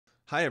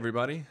Hi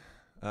everybody,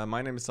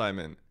 my name is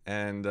Simon,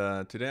 and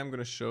today I'm going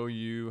to show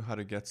you how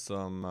to get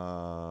some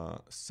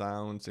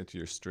sounds into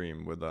your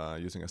stream with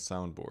using a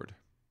soundboard.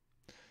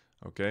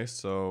 Okay,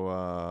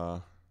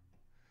 so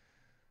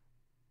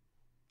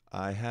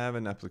I have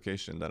an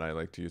application that I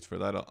like to use for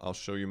that. I'll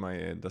show you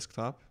my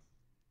desktop,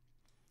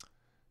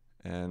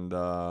 and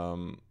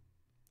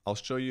I'll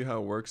show you how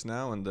it works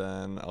now, and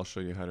then I'll show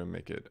you how to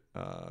make it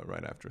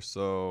right after.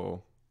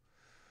 So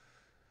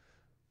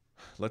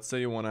let's say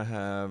you want to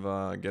have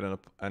get an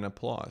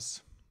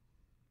applause.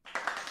 Thank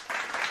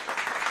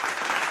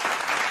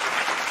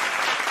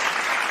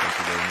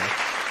you very much.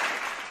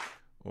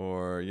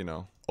 Or, you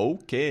know,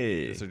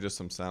 Okay. these are just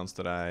some sounds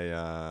that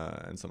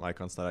and some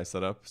icons that I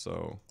set up.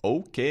 So,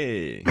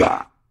 Okay.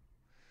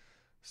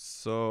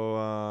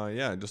 so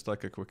yeah, just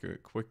like a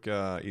quick,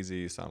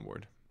 easy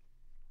soundboard.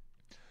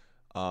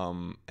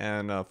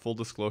 And full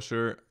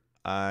disclosure,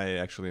 I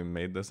actually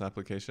made this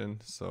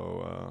application,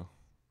 so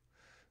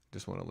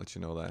just want to let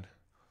you know that.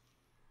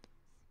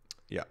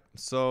 Yeah,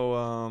 so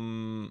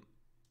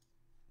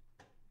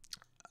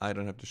I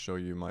don't have to show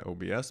you my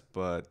OBS,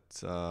 but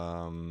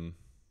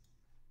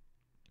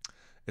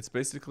it's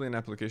basically an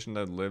application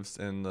that lives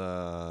in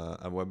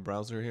a web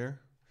browser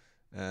here.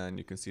 And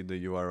you can see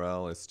the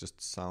URL is just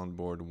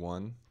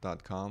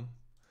soundboard1.com.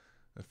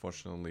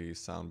 Unfortunately,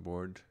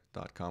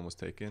 soundboard.com was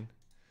taken.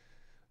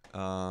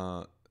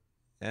 I'll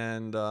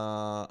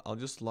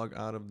just log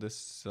out of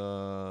this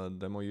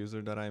demo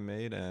user that I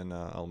made, and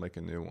I'll make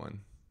a new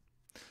one.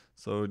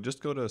 So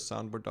just go to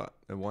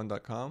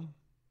soundboard1.com,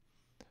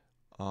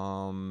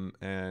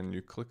 and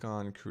you click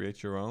on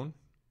create your own.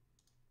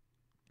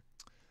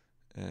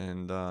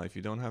 And if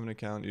you don't have an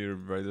account, you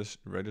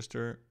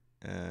register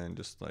and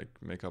just like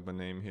make up a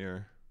name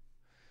here.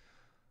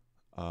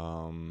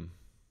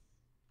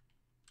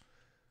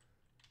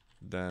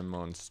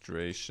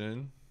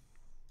 Demonstration,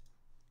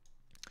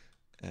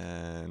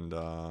 and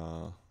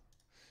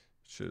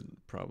should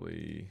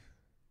probably,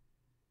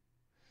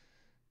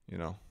 you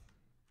know,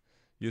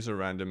 use a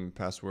random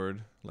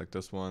password like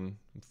this one.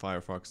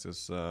 Firefox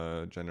is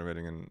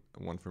generating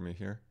one for me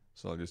here,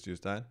 so I'll just use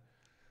that.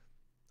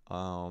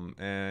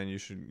 And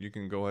you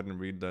can go ahead and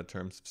read the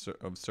terms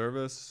of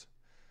service.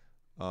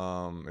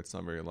 It's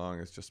not very long.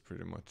 It's just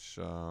pretty much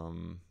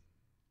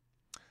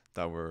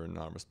that we're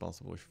not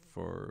responsible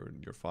for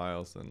your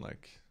files and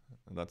like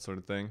that sort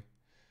of thing.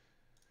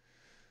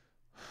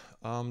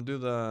 Do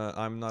the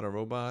I'm not a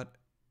robot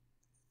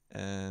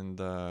and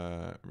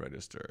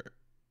register.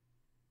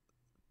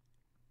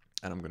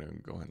 And I'm gonna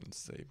go ahead and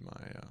save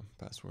my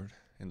password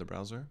in the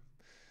browser.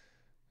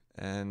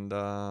 And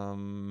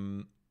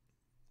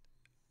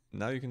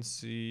now you can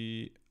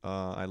see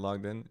I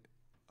logged in.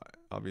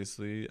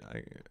 Obviously,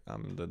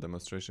 I'm the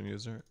demonstration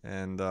user.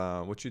 And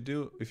what you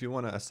do, if you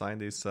want to assign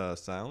these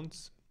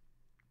sounds,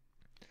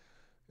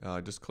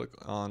 just click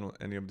on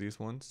any of these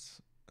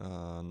ones.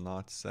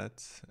 Not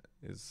set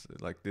is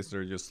like these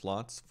are just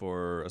slots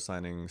for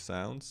assigning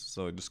sounds.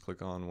 So just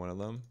click on one of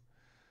them.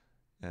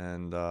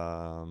 And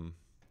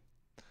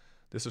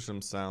these are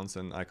some sounds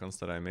and icons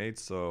that I made.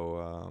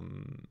 So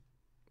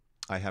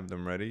I have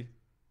them ready.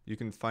 You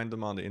can find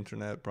them on the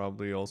internet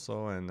probably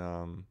also. And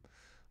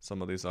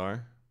some of these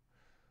are.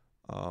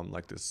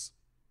 Like this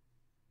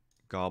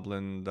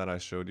goblin that I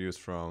showed you is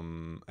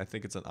from, I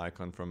think it's an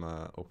icon from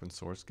an open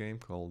source game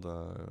called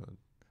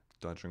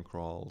Dungeon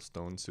Crawl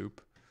Stone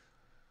Soup.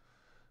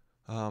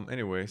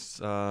 Anyways,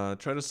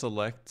 try to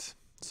select,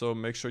 so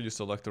make sure you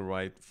select the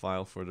right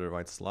file for the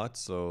right slot.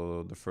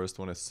 So the first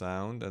one is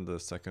sound and the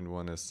second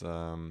one is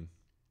the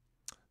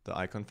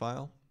icon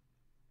file.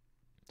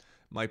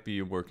 Might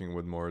be working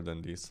with more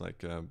than these,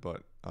 like,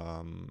 but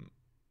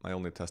I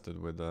only tested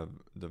with the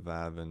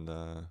WAV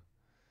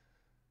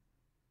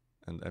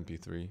and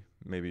MP3.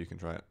 Maybe you can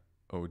try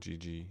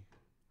OGG.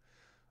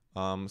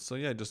 So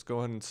yeah, just go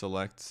ahead and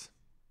select,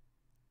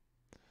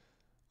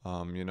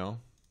 you know,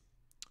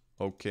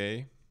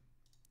 OK.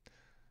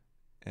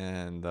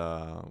 And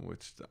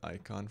which the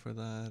icon for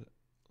that?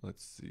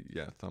 Let's see.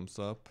 Yeah, thumbs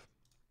up.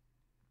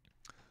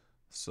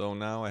 So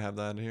now I have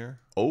that here.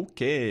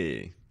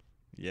 Okay.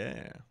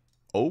 Yeah.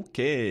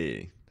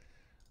 Okay.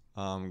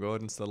 Go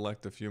ahead and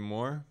select a few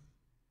more.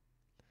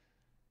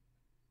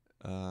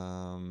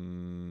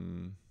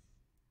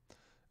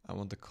 I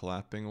want the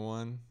clapping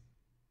one.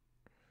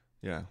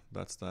 Yeah,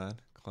 that's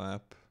that.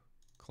 Clap,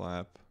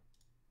 clap.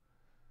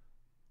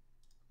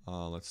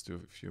 Let's do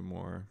a few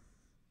more.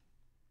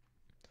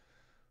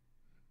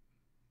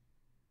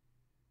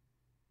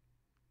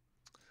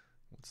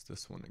 What's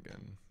this one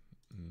again?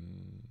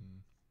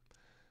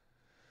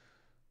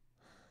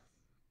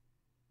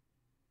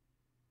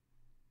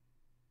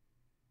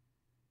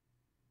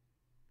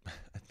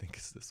 I think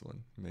it's this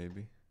one,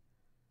 maybe.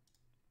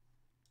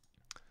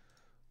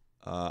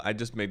 I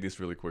just made these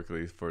really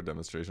quickly for a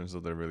demonstration, so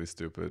they're really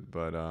stupid.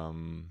 But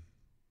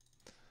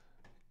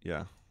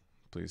yeah,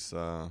 please.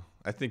 I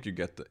think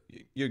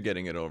you're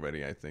getting it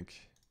already. I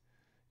think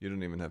you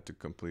don't even have to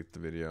complete the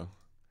video.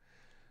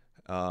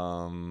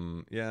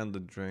 Yeah, and the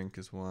drink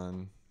is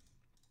one.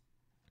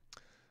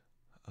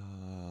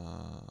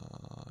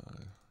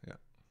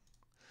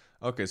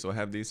 Okay, so I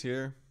have these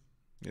here,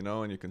 you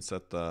know, and you can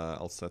set the,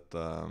 I'll set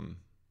the,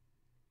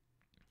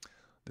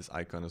 this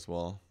icon as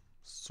well,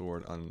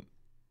 sword on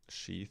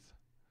sheath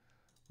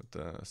with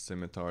the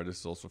scimitar. This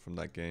is also from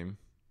that game,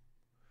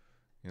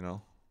 you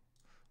know.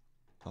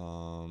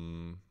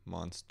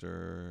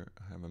 Monster,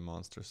 I have a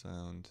monster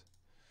sound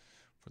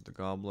for the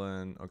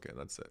goblin. Okay,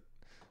 that's it.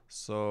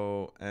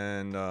 So,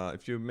 and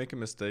if you make a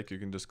mistake, you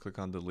can just click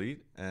on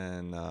delete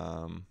and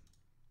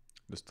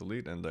just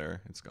delete, and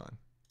there, it's gone.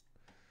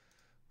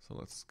 So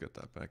let's get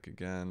that back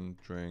again.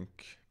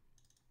 Drink.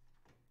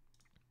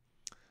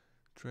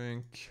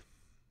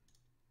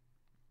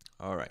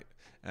 All right.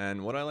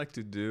 And what I like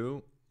to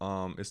do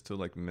is to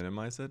like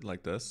minimize it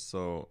like this,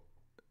 so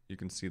you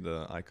can see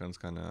the icons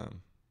kind of,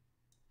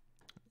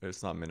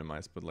 it's not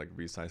minimized, but like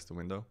resize the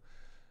window.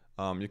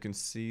 You can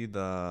see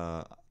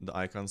the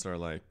icons are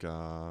like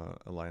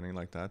aligning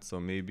like that. So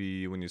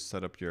maybe when you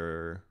set up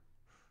your,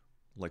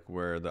 like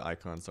where the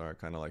icons are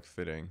kind of like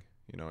fitting,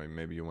 you know,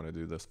 maybe you want to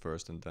do this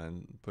first and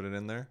then put it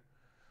in there.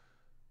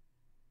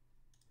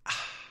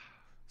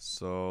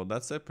 So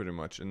that's it pretty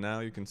much. And now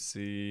you can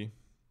see,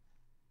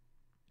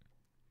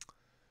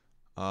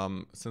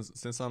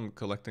 since I'm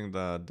collecting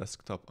the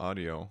desktop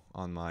audio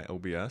on my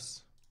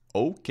OBS,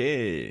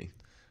 Okay.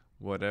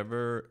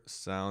 whatever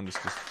sound is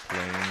just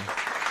playing.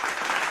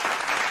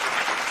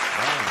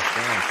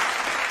 Thanks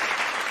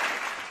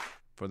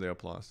for the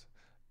applause.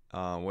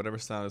 Whatever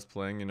sound is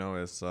playing, you know,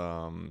 is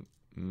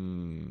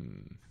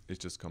it's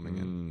just coming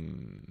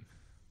in.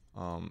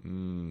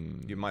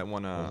 You might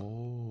wanna.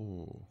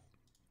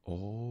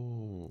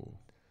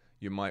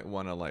 You might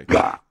wanna like.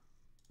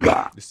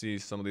 You see,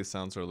 some of these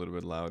sounds are a little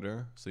bit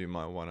louder, so you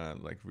might wanna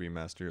like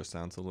remaster your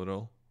sounds a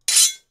little.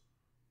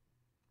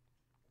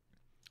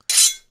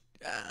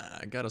 Yeah,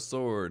 I got a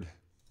sword.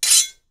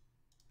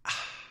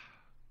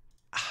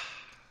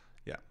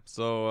 Yeah,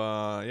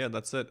 so yeah,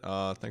 that's it.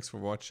 Thanks for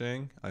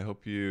watching. I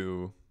hope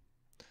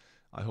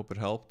it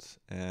helped,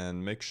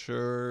 and make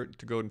sure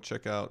to go and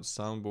check out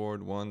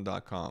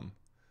soundboard1.com.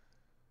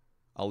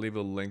 I'll leave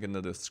a link in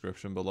the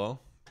description below.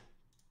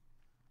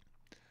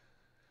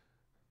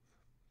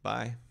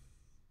 Bye.